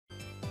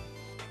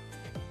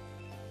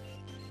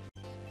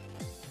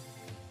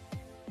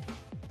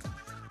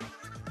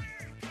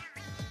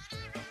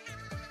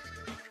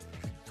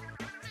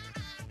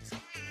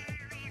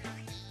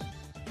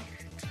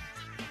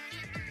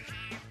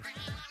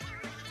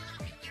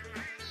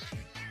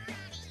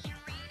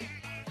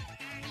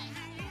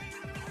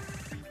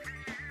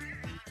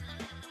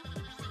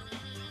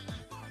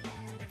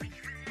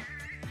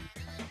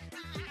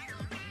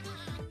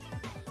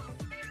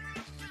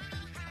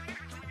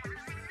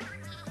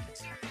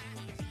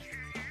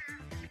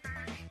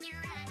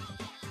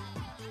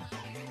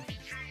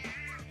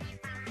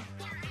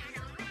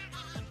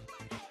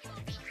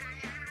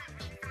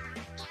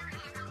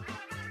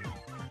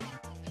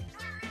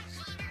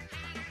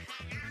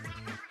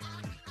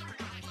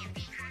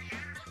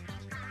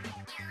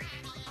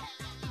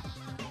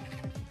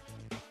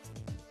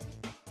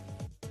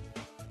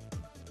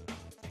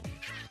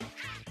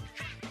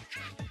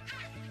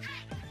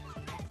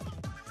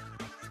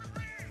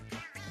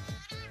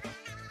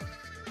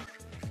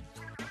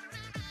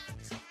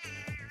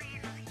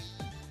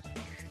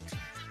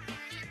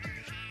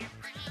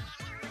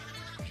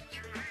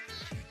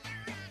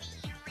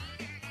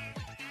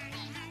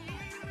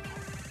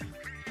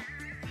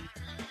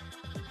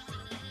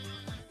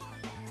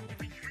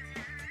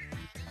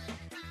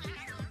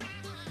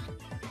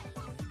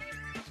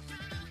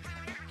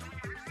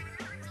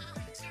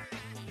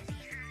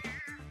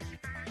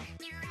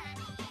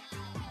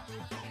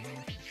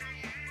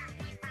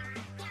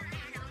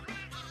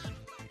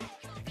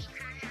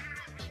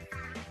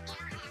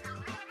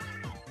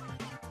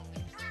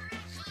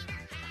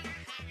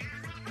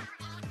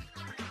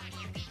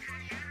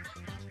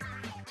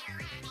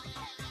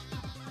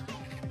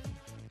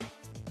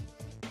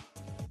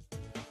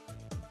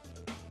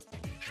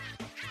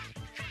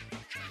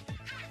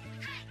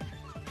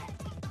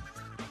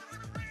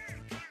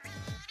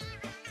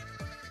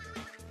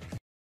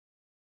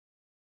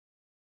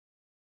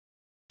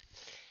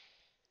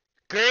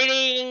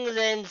Greetings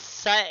and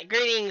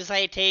greetings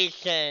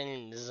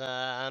citations.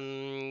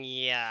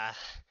 Yeah.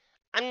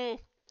 I'm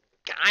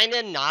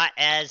kinda not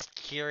as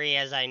cheery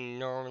as I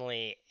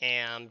normally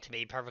am, to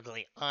be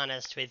perfectly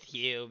honest with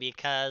you,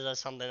 because of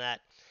something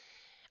that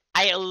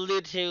I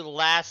alluded to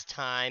last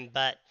time,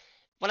 but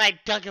when I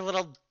dug a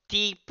little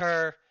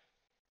deeper,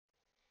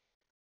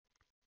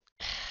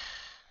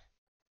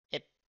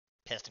 it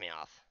pissed me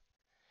off.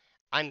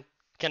 I'm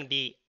gonna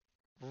be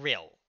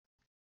real.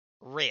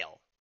 Real.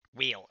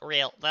 Real.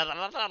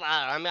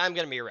 I'm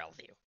gonna be real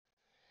with you.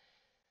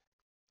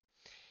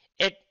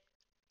 It,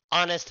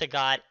 honest to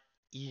God,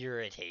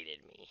 irritated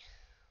me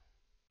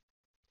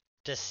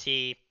to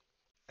see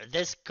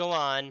this go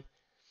on.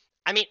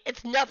 I mean,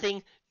 it's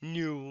nothing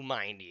new,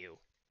 mind you,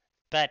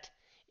 but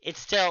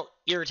it's still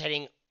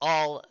irritating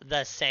all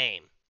the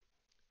same.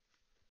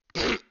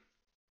 The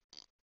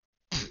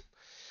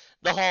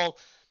whole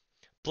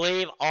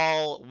believe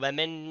all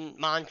women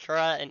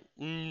mantra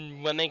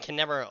and women can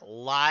never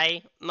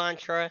lie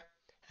mantra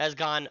has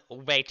gone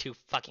way too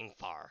fucking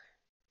far.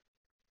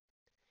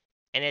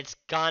 And it's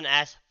gone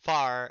as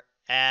far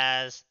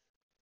as,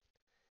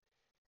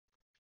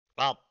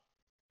 well,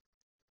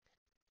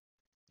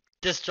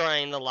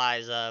 destroying the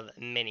lives of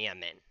many a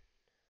men.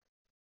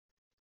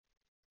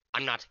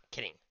 I'm not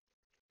kidding.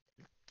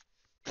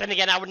 Then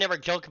again, I would never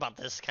joke about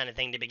this kind of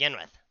thing to begin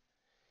with,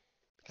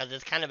 because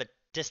it's kind of a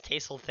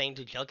distasteful thing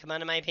to joke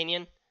about, in my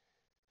opinion.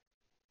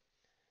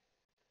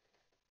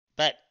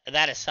 But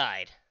that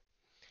aside,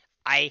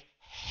 I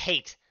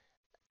hate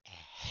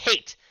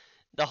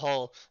the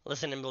whole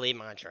listen and believe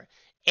mantra.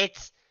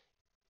 It's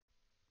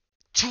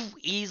too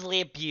easily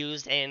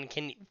abused and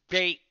can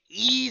very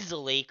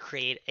easily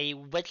create a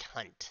witch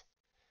hunt.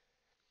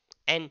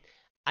 And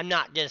I'm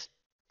not just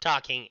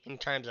talking in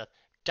terms of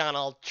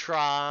Donald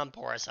Trump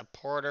or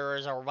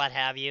supporters or what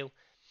have you.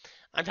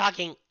 I'm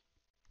talking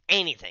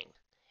anything.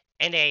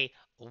 And a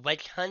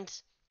witch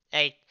hunt,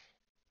 a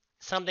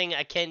something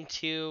akin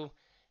to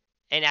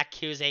an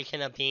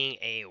accusation of being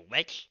a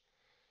witch,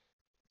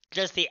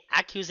 just the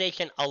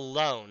accusation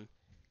alone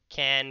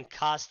can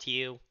cost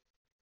you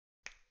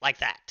like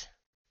that.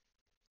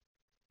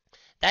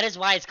 That is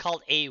why it's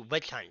called a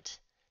witch hunt,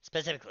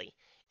 specifically.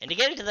 And to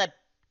get into the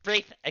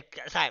brief,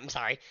 I'm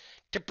sorry,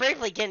 to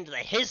briefly get into the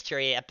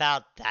history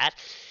about that,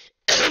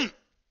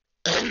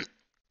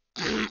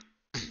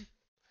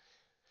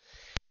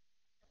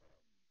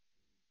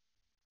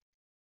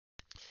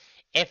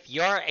 if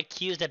you're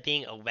accused of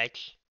being a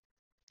witch,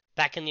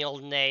 back in the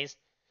olden days,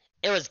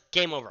 it was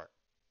game over,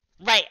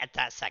 right at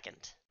that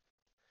second.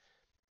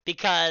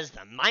 Because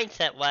the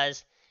mindset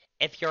was,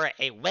 if you're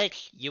a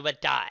witch, you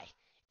would die.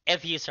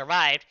 If you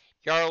survived,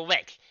 you're a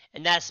witch,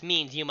 and that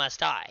means you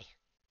must die.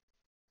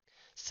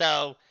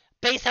 So,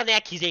 based on the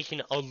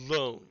accusation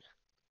alone,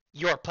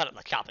 you're put on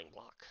the chopping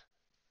block.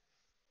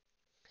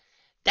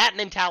 That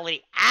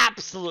mentality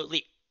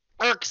absolutely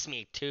irks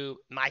me to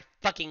my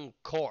fucking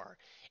core.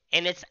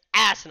 And it's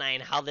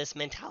asinine how this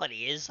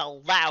mentality is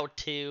allowed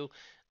to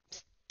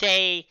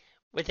stay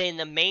within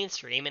the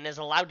mainstream and is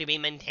allowed to be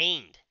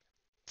maintained.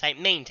 It's like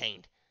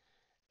maintained.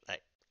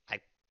 Like,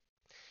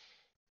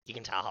 you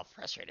can tell how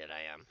frustrated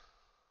I am.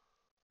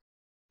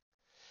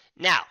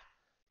 Now,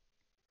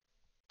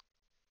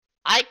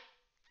 I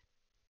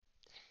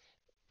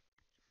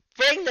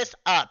bring this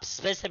up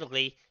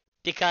specifically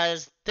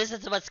because this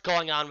is what's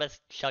going on with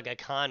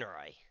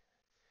Chuggaaconroy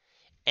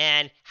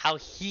and how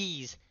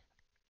he's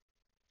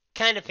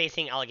kind of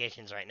facing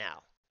allegations right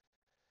now.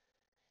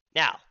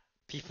 Now,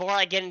 before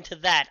I get into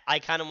that, I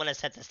kind of want to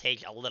set the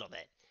stage a little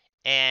bit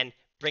and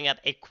bring up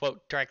a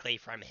quote directly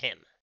from him.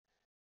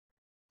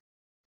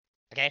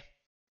 Okay?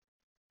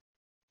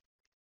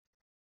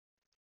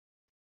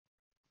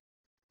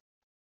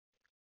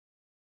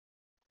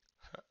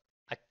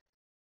 I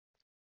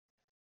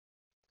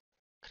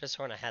could have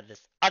sworn I had this.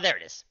 Oh, there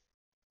it is.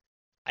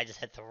 I just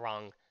hit the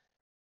wrong.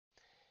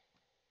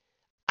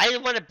 I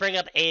want to bring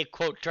up a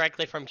quote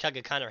directly from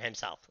Chuggaaconroy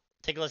himself.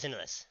 Take a listen to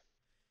this.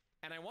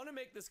 And I want to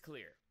make this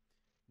clear.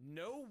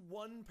 No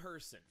one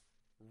person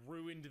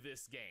ruined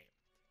this game,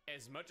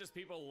 as much as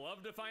people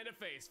love to find a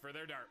face for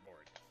their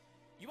dartboard.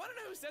 You want to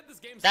know who said this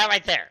game? That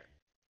right there.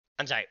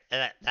 I'm sorry.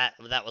 That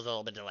was a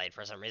little bit delayed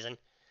for some reason.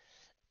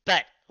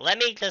 But let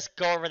me just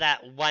go over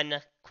that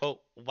one quote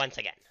once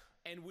again.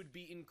 And would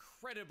be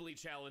incredibly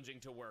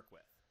challenging to work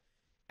with.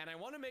 And I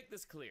want to make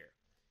this clear.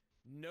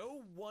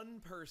 No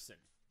one person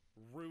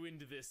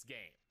ruined this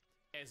game,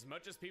 as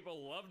much as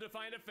people love to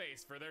find a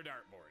face for their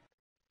dartboard.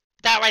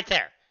 That right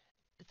there.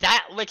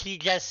 That which he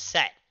just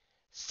said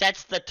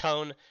sets the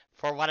tone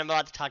for what I'm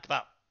about to talk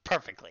about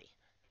perfectly.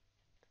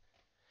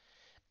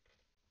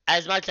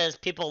 As much as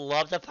people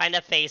love to find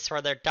a face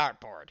for their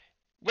dartboard.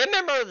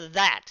 Remember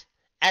that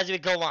as we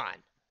go on.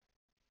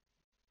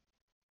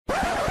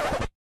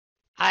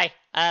 Hi,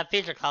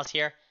 Feature Claus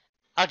here.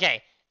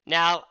 Okay,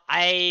 now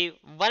I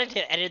wanted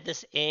to edit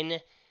this in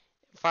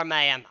for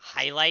my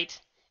highlight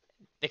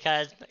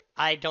because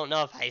I don't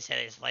know if I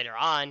say this later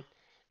on,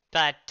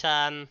 but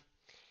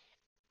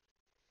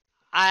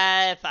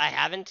if I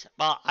haven't,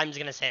 well, I'm just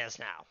gonna say this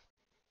now.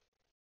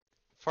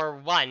 For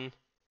one,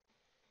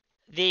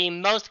 the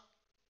most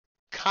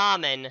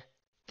common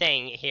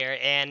thing here,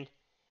 and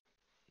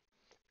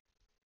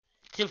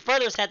to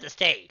further set the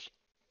stage,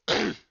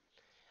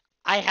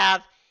 I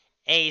have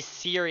a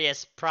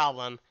serious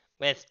problem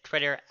with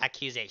Twitter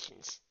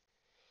accusations.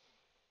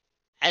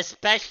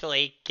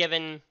 Especially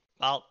given,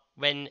 well,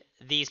 when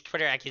these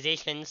Twitter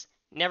accusations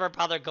never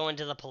bother going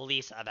to the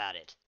police about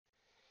it.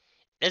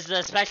 This is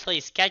especially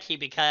sketchy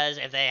because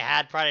if they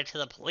had brought it to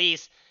the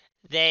police,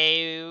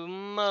 they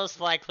most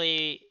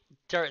likely,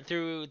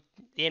 through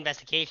the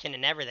investigation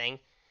and everything,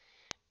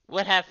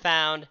 would have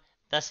found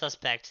the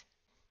suspect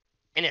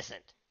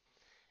innocent.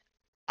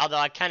 Although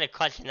I kind of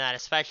question that,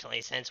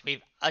 especially since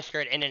we've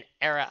ushered in an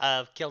era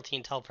of guilty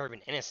until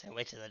proven innocent,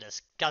 which is a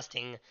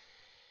disgusting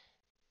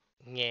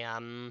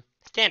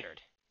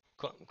standard,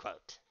 quote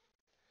unquote.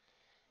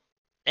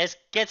 This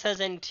gets us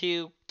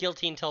into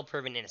guilty until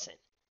proven innocent.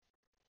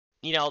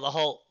 You know, the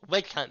whole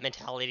witch hunt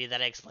mentality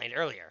that I explained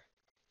earlier.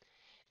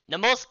 The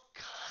most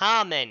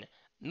common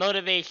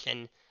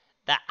motivation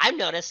that I've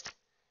noticed,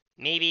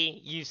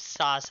 maybe you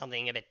saw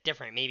something a bit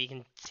different, maybe you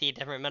can see a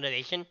different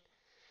motivation.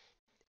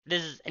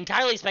 This is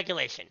entirely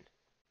speculation.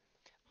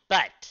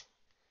 But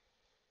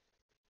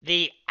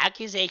the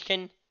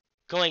accusation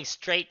going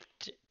straight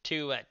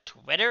to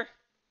Twitter,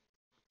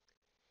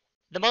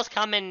 the most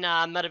common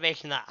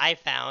motivation that I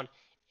found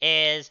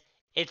is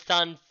it's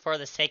done for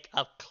the sake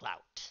of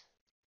clout.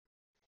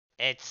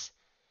 It's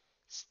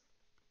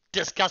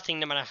disgusting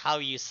no matter how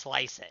you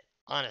slice it,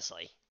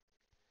 honestly.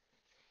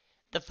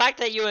 The fact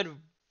that you would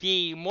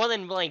be more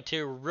than willing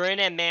to ruin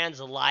a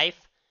man's life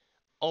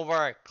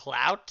over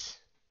clout,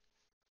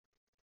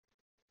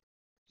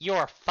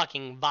 you're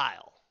fucking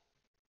vile.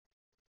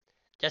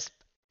 Just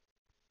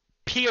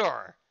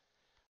pure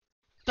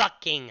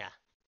fucking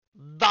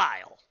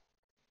vile.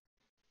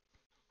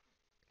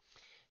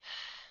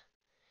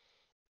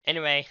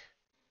 Anyway,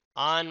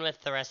 on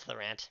with the rest of the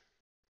rant.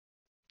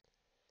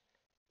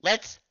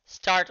 Let's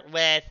start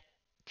with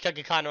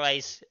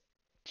Chuggaaconroy's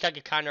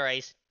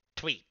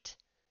tweet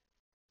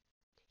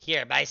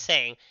here by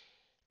saying,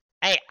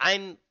 "Hey,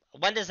 I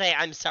want to say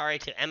I'm sorry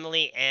to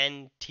Emily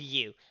and to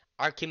you,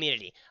 our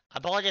community. I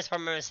apologize for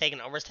my mistake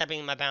in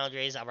overstepping my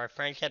boundaries of our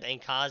friendship and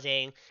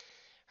causing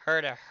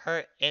her to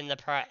hurt in the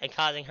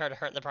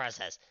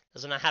process.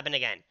 This will not happen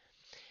again.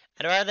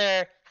 I'd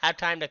rather have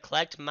time to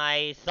collect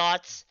my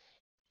thoughts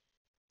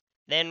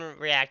than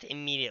react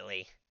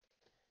immediately."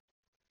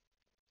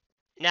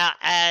 Now,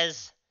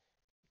 as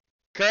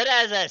good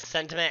as a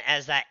sentiment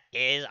as that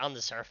is on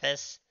the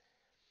surface,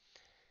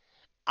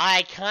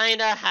 I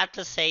kind of have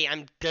to say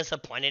I'm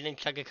disappointed in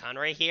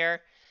Chuggaaconroy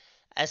here,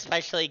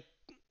 especially,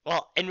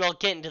 well, and we'll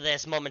get into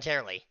this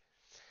momentarily,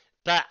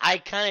 but I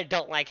kind of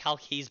don't like how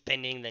he's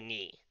bending the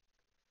knee.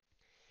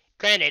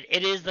 Granted,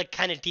 it is the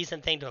kind of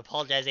decent thing to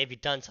apologize if you've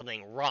done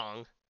something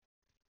wrong,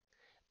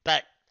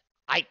 but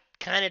I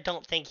kind of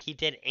don't think he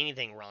did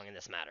anything wrong in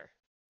this matter.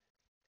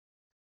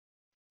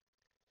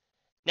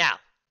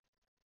 Now,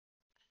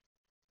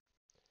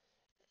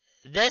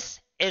 this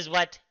is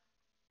what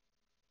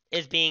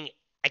is being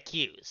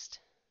accused.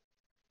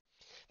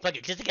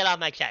 Look, just to get off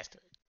my chest.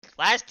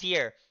 Last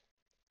year,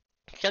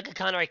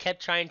 Chuggaaconroy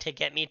kept trying to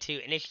get me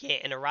to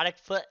initiate an erotic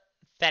foot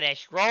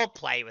fetish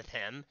roleplay with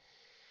him,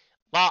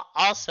 while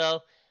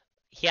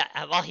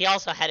he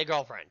also had a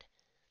girlfriend.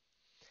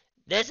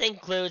 This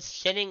includes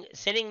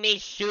sending me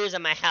shoes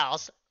at my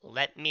house.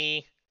 Let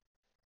me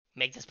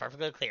make this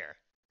perfectly clear.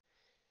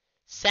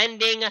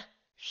 Sending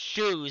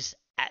shoes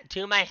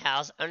to my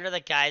house under the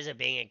guise of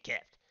being a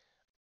gift.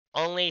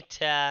 Only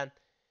to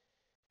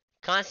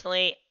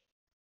constantly...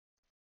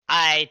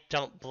 I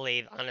don't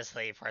believe,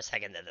 honestly, for a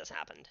second that this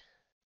happened.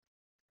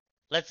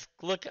 Let's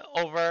look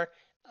over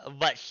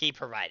what she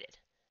provided.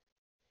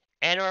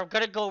 And we're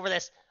going to go over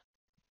this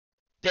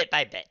bit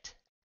by bit.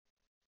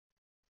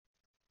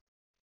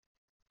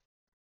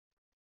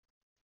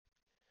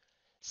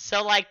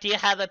 So, like, do you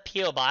have a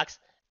P.O. box?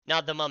 Not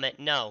at the moment,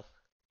 no.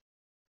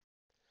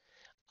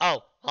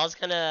 Oh, I was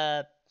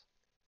gonna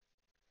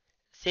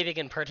see if you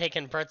can partake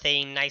in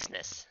birthday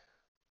niceness.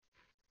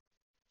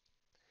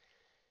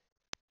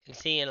 You can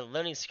see in a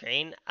loading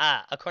screen.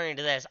 According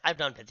to this, I've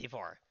done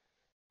 54.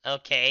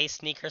 Okay,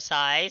 sneaker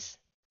size.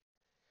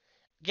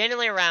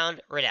 Generally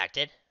around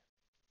redacted.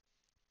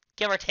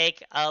 Give or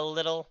take a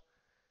little.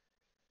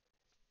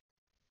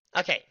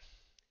 Okay,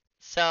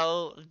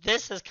 so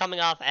this is coming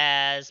off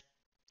as,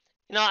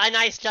 you know, a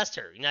nice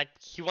gesture. You know,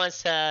 he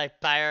wants to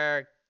buy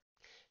her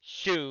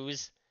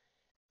shoes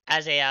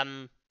as a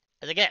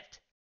gift.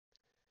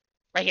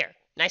 Right here,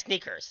 nice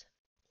sneakers.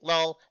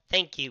 Lol,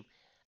 thank you.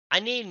 I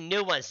need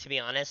new ones, to be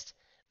honest.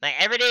 My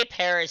everyday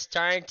pair is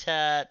starting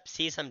to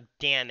see some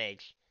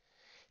damage.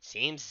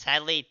 Seems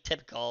sadly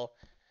typical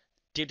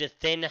due to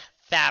thin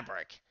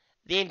fabric.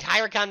 The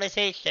entire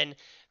conversation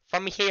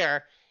from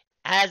here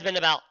has been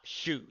about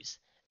shoes.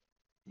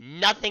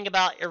 Nothing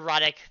about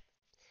erotic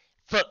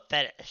foot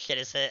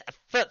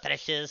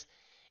fetishes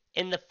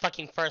in the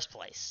fucking first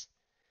place.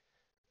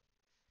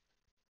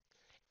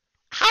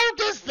 How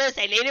does this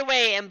in any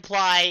way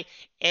imply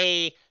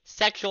a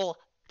sexual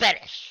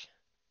fetish?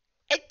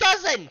 It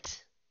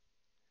doesn't!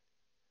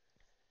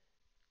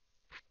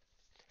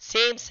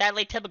 Seems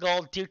sadly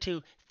typical due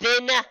to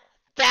thin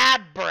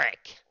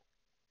fabric.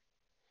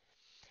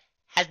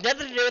 Has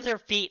nothing to do with her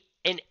feet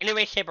in any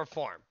way, shape, or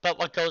form, but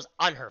what goes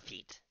on her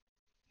feet.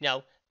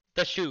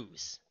 The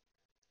shoes.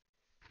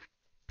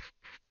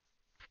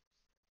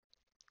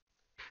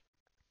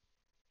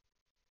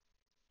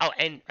 Oh,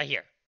 and right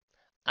here.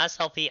 A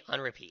selfie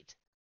on repeat.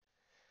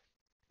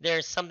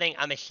 There's something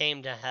I'm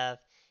ashamed to have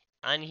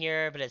on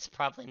here, but it's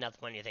probably not the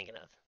one you're thinking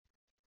of.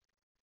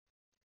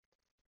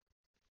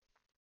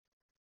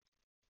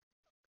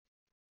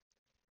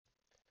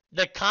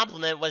 The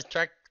compliment was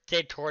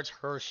directed towards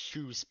her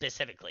shoes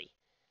specifically.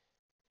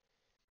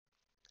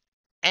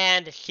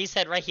 And she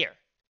said right here.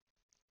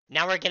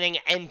 Now we're getting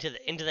into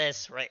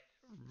this right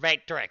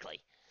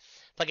directly.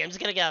 Look, I'm just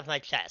gonna get off my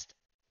chest.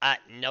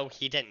 No,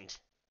 he didn't.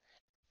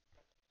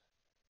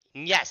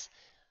 Yes.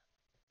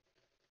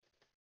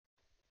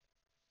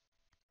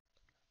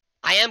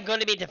 I am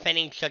going to be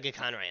defending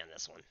Chuggaaconroy on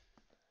this one.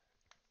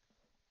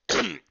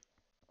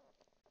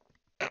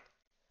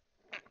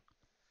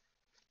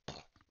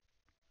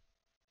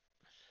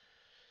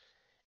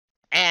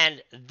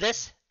 And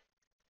this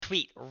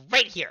tweet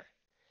right here,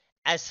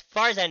 as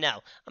far as I know,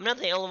 I'm not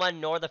the only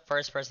one nor the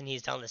first person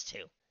he's done this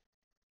to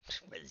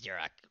with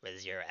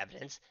your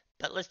evidence,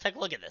 but let's take a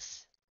look at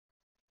this.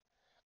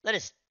 Let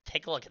us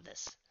take a look at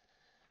this.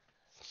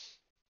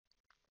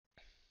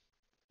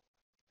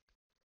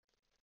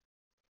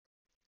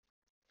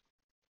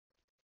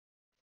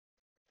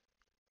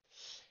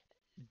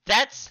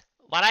 That's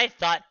what I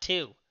thought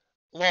too.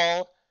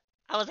 Lol.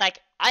 I was like,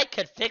 I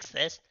could fix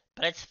this,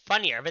 but it's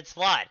funnier if it's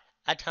flawed.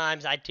 At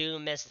times, I do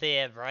miss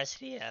the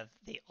veracity of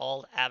the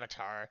old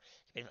Avatar.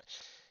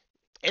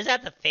 Is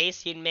that the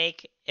face you'd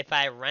make if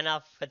I ran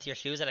off with your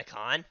shoes at a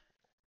con?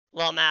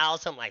 Well, Mal,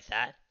 something like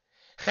that.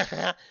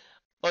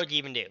 What would you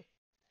even do?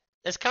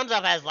 This comes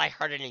off as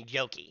lighthearted and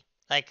jokey.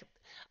 Like,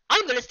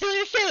 I'm gonna steal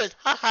your shoes!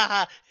 Ha ha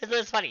ha! Isn't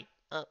this funny?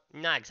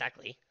 Not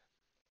exactly.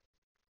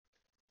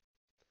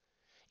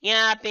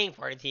 Yeah, being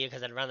important to you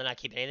because I'd rather not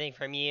keep anything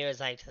from you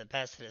is like the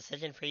best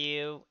decision for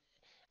you.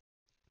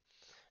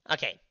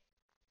 Okay.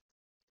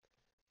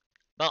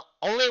 Well,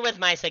 only with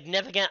my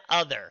significant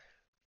other.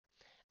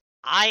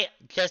 I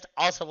just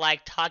also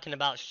like talking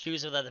about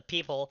shoes with other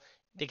people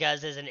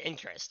because it's an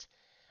interest.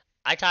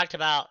 I talked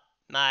about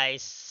my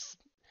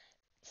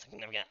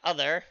significant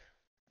other.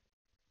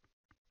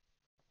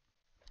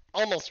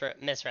 Almost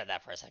misread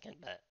that for a second,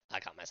 but I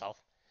caught myself.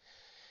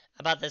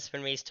 About this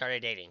when we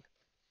started dating.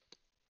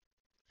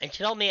 And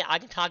she told me I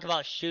can talk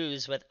about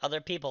shoes with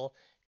other people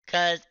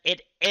because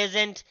it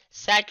isn't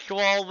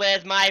sexual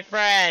with my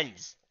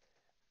friends.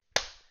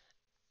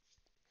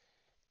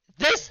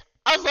 This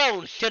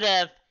alone should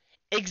have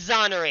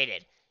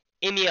exonerated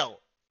Emil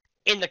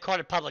in the court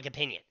of public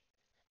opinion.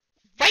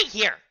 Right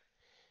here.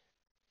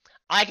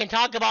 I can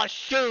talk about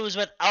shoes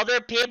with other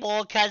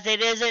people because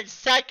it isn't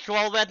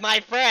sexual with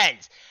my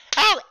friends.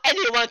 How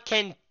anyone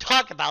can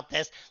talk about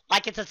this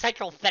like it's a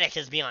sexual fetish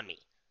is beyond me.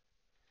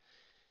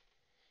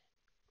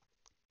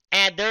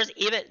 And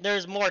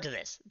there's more to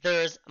this.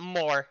 There's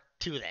more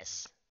to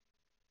this.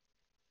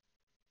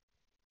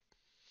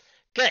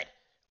 Good.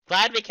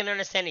 Glad we can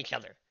understand each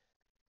other.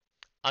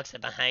 I'll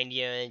sit behind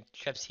you and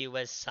trips you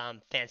with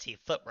some fancy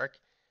footwork.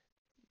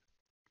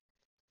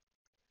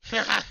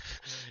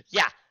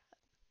 Yeah.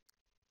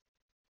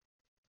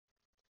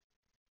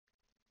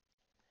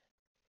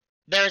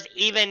 There's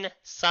even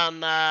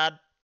some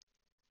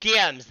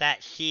DMs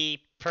that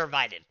she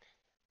provided.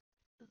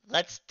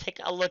 Let's take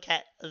a look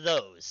at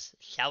those,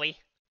 shall we?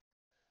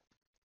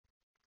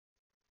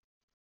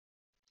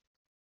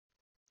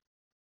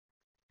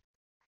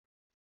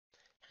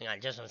 Hang on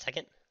just 1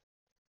 second.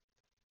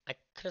 I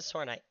could have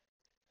sworn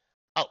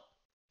Oh,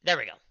 there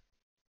we go.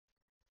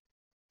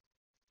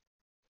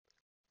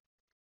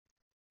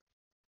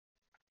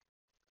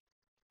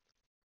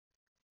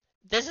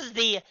 This is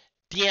the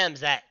DMs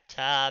that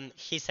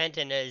she sent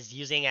and is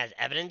using as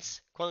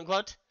evidence, quote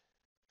unquote.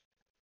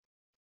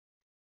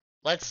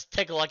 Let's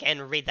take a look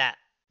and read that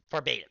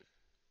verbatim.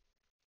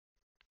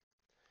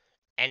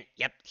 And,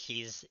 yep,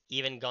 she's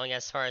even going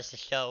as far as to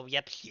show,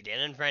 yep, she did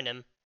unfriend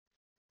him.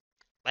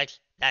 Which,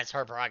 that's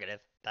her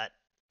prerogative, but...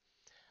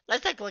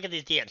 Let's take a look at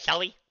these DMs, shall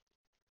we?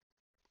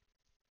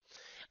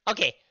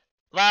 Okay,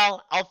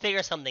 well, I'll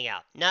figure something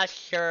out. Not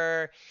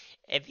sure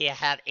if you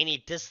have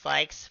any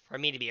dislikes for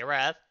me to be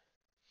aware of.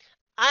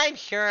 I'm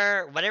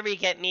sure whatever you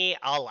get me,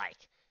 I'll like.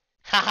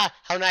 Haha,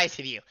 how nice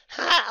of you.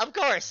 Haha, of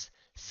course.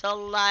 So,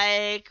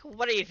 like,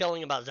 what are you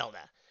feeling about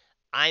Zelda?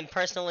 I'm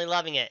personally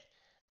loving it.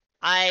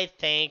 I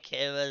think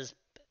it was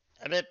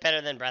a bit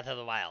better than Breath of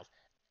the Wild.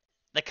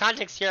 The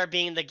context here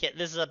being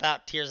this is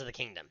about Tears of the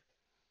Kingdom.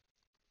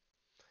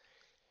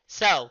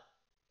 So,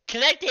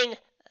 connecting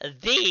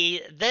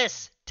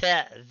this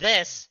to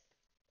this,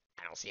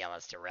 I don't see how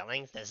that's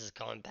derailing. This is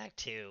going back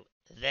to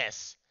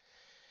this.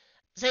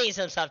 Saying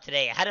some stuff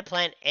today. I had a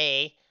plan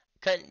A.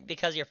 couldn't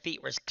because your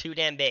feet were too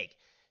damn big.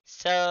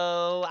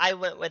 So I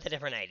went with a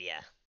different idea.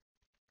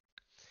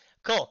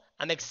 Cool.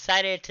 I'm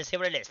excited to see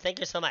what it is. Thank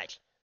you so much.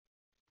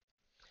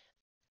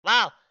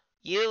 Wow,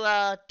 you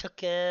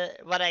took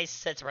what I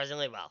said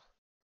surprisingly well.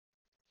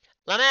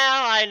 Lamel,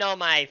 I know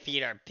my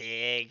feet are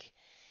big.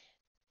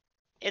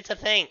 It's a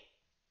thing.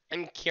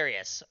 I'm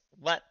curious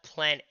what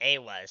Plan A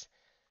was.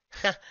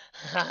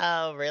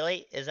 Oh,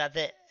 really? Is that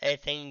the a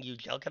thing you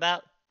joke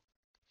about?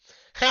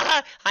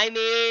 I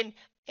mean,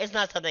 it's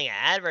not something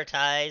I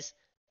advertise,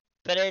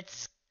 but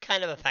it's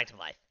kind of a fact of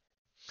life.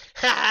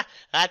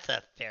 That's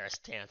a fair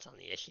stance on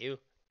the issue.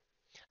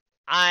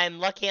 I'm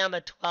lucky I'm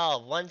a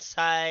 12, one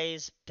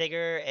size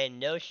bigger, and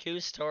no shoe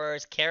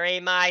stores carry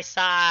my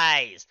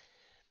size.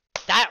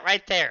 That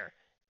right there.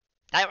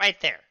 That right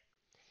there.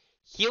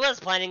 He was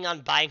planning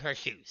on buying her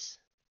shoes.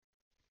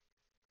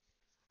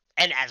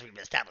 And as we've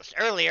established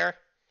earlier,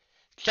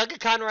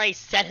 Chuggaaconroy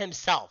said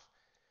himself,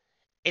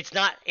 it's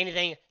not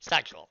anything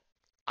sexual.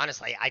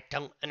 Honestly, I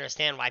don't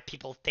understand why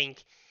people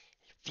think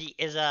feet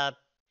is a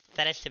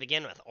fetish to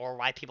begin with, or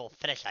why people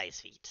fetishize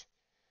feet.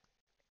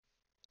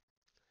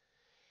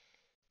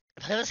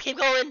 But let's keep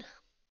going.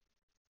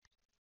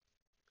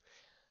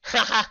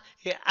 Haha,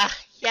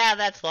 yeah,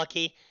 that's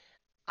lucky.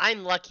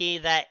 I'm lucky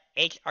that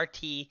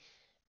HRT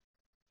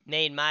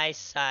made my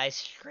size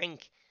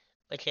shrink,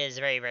 which is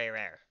very, very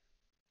rare.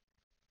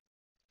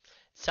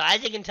 So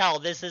as you can tell,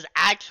 this is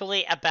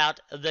actually about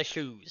the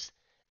shoes.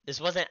 This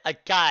wasn't a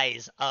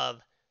guise of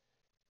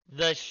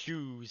the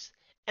shoes.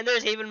 And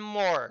there's even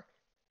more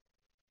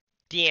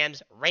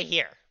DMs right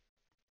here.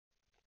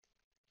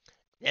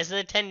 This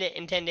is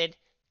intended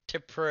to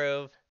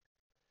prove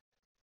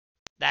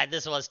that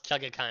this was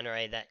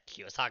Chuggaaconroy that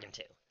she was talking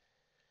to.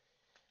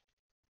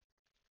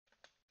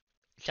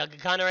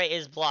 Chuggaaconroy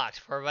is blocked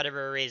for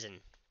whatever reason.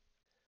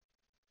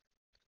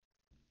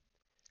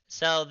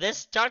 So this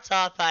starts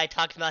off by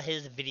talking about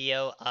his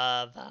video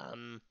of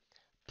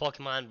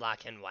Pokemon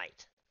Black and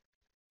White.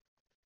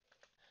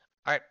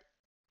 Or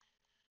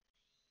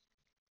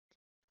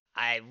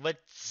I would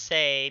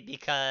say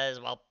because,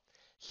 well,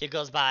 she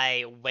goes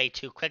by way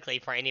too quickly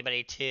for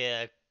anybody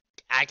to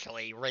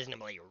actually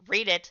reasonably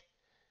read it.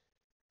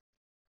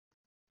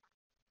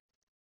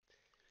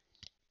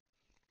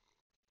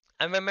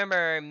 I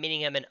remember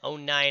meeting him in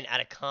 '09 at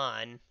a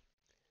con.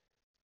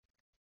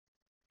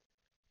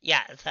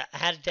 Yeah, so I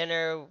had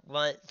dinner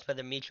once with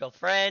a mutual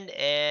friend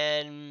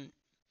and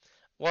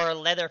wore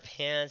leather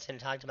pants and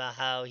talked about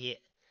how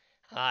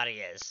hot he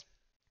is.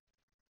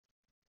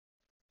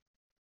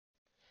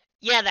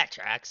 Yeah, that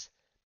tracks.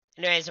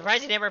 Anyway,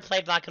 surprised he never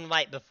played Black and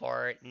White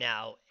before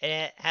now.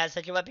 It has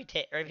such a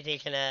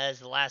reputation as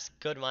the last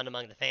good one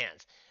among the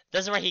fans.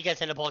 This is where he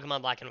gets into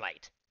Pokemon Black and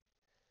White,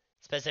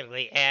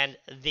 specifically, and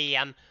the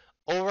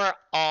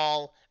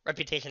overall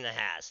reputation it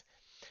has.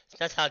 So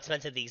that's how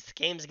expensive these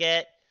games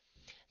get.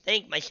 I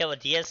think my show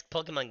with DS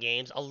Pokemon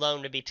games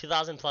alone would be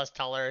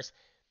 $2,000+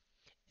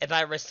 if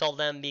I resold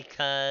them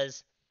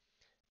because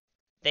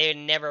they would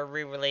never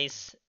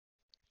re-release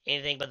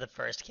anything but the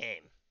first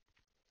game.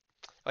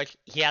 Which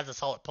he has a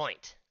solid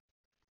point.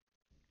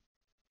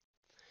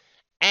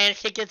 And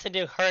she gets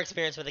into her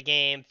experience with the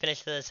game,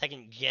 finished the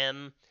second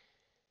gym.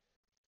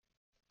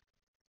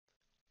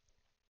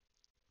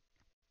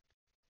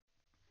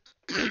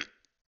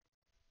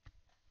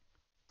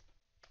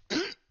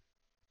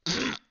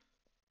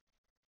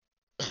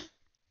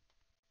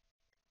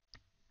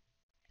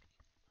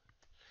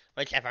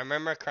 Which, if I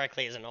remember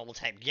correctly, is an old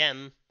type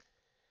gym.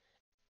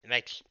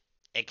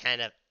 It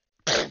kind of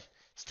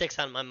sticks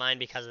on my mind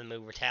because of the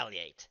move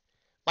Retaliate.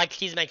 Like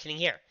she's mentioning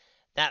here.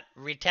 That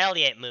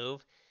Retaliate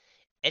move,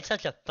 it's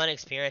such a fun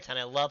experience, and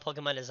I love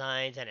Pokemon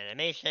designs and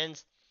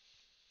animations.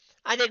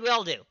 I think we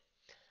all do.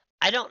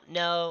 I don't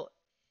know.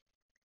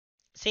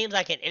 Seems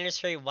like an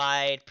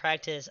industry-wide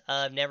practice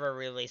of never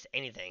release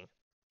anything.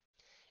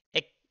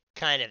 It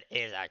kind of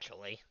is,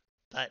 actually.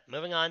 But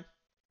moving on.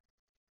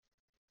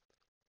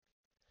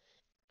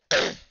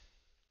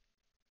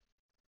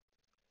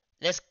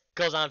 This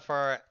goes on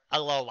for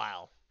a little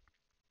while.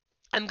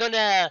 I'm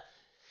gonna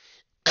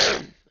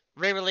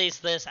re-release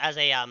this as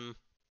a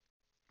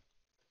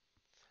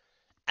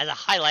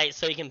highlight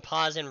so you can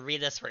pause and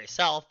read this for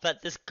yourself,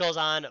 but this goes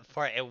on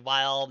for a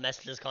while,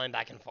 messages going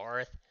back and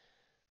forth.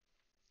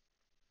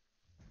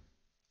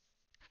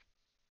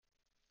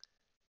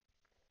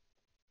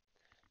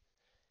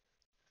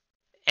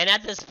 And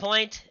at this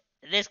point,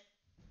 this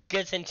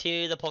gets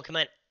into the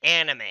Pokemon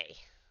anime.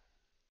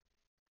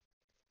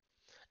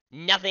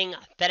 Nothing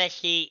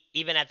fetishy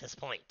even at this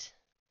point.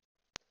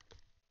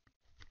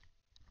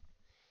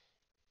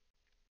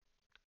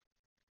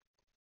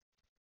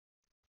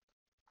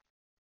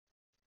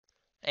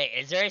 Hey,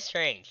 it's very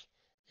strange.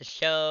 The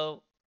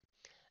show,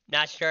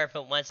 not sure if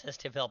it wants us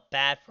to feel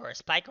bad for a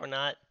Spike or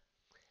not.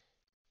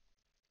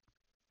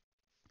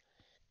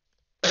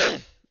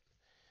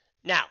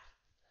 Now,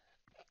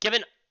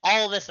 given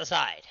all this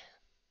aside,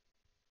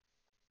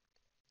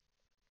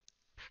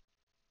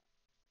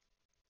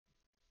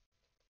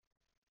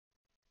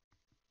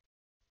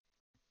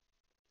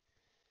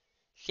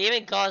 She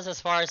even goes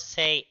as far as to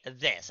say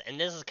this, and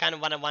this is kind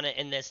of what I want to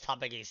end this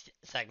topic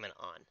segment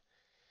on.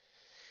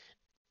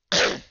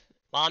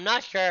 While I'm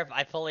not sure if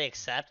I fully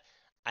accept,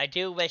 I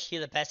do wish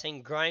you the best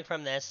in growing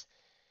from this.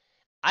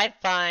 I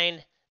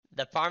find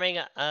the farming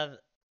of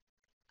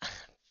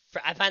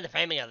I find the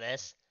framing of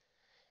this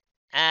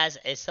as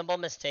a simple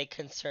mistake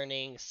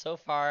concerning so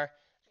far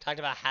talked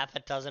about half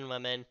a dozen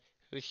women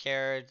who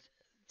shared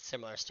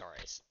similar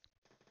stories.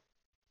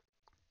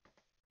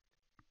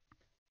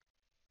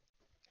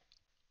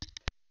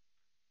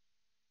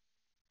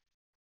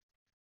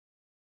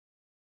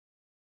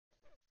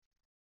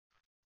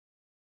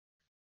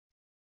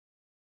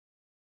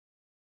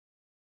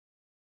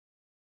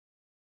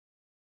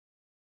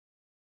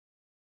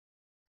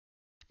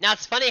 Now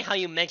it's funny how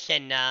you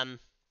mention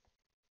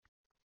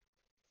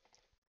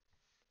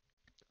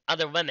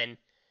other women,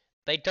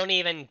 but don't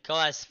even go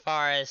as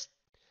far as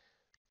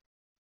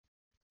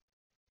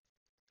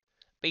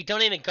but you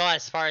don't even go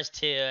as far as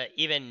to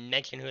even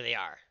mention who they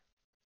are.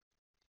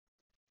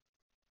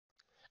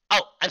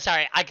 Oh, I'm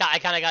sorry. I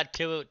kind of got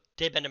too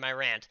deep into my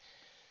rant.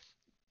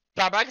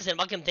 Bob Robinson,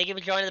 welcome. Thank you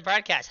for joining the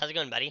broadcast. How's it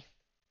going, buddy?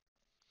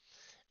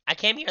 I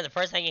came here. The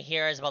first thing I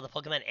hear is about the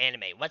Pokemon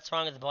anime. What's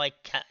wrong with the boy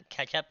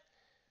Ketchup?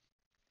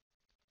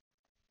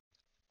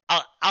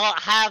 I'll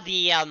have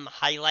the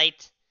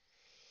highlight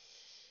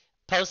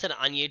posted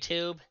on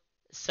YouTube.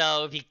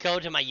 So if you go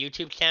to my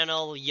YouTube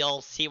channel,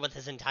 you'll see what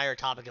this entire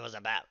topic was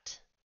about.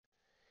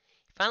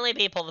 Finally,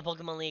 people, the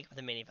Pokemon League with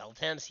the many failed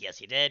attempts. Yes,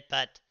 he did.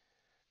 But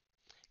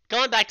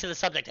going back to the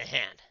subject at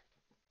hand,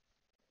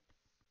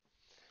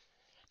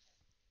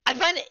 I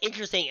find it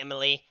interesting,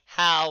 Emily,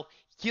 how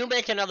you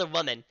mention another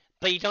woman,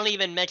 but you don't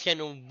even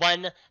mention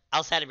one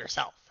outside of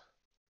yourself.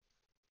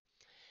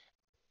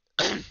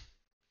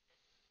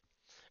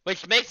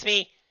 Which makes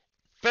me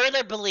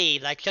further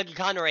believe that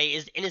Chuggaaconroy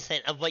is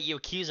innocent of what you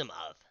accuse him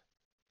of.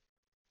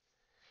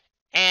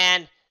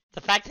 And the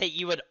fact that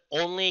you would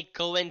only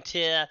go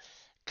into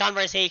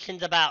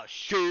conversations about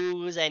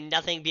shoes and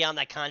nothing beyond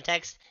that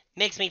context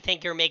makes me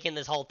think you're making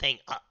this whole thing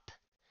up.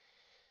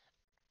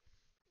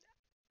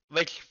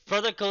 Which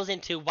further goes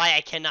into why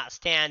I cannot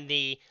stand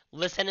the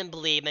listen and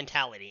believe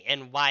mentality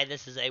and why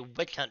this is a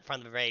witch hunt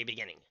from the very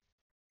beginning.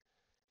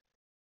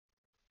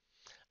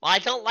 Well, I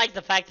don't like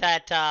the fact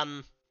that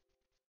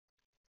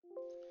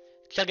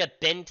Chugga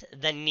bent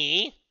the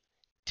knee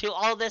to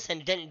all this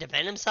and didn't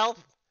defend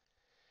himself.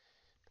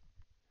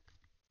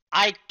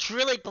 I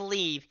truly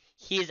believe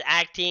he is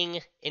acting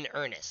in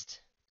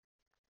earnest.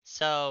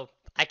 So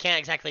I can't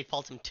exactly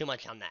fault him too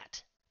much on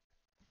that.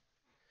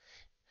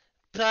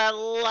 But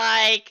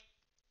like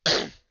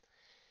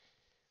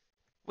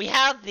we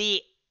have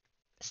the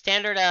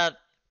standard of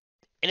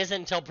innocent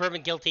until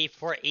proven guilty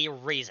for a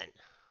reason.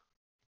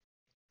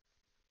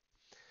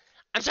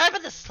 I'm sorry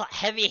about this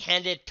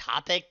heavy-handed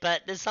topic,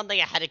 but this is something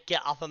I had to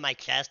get off of my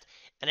chest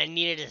and I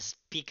needed to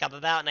speak up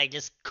about and I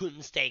just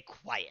couldn't stay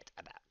quiet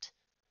about.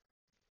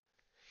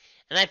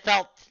 And I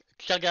felt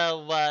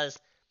Chugga was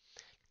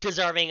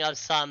deserving of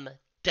some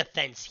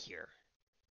defense here.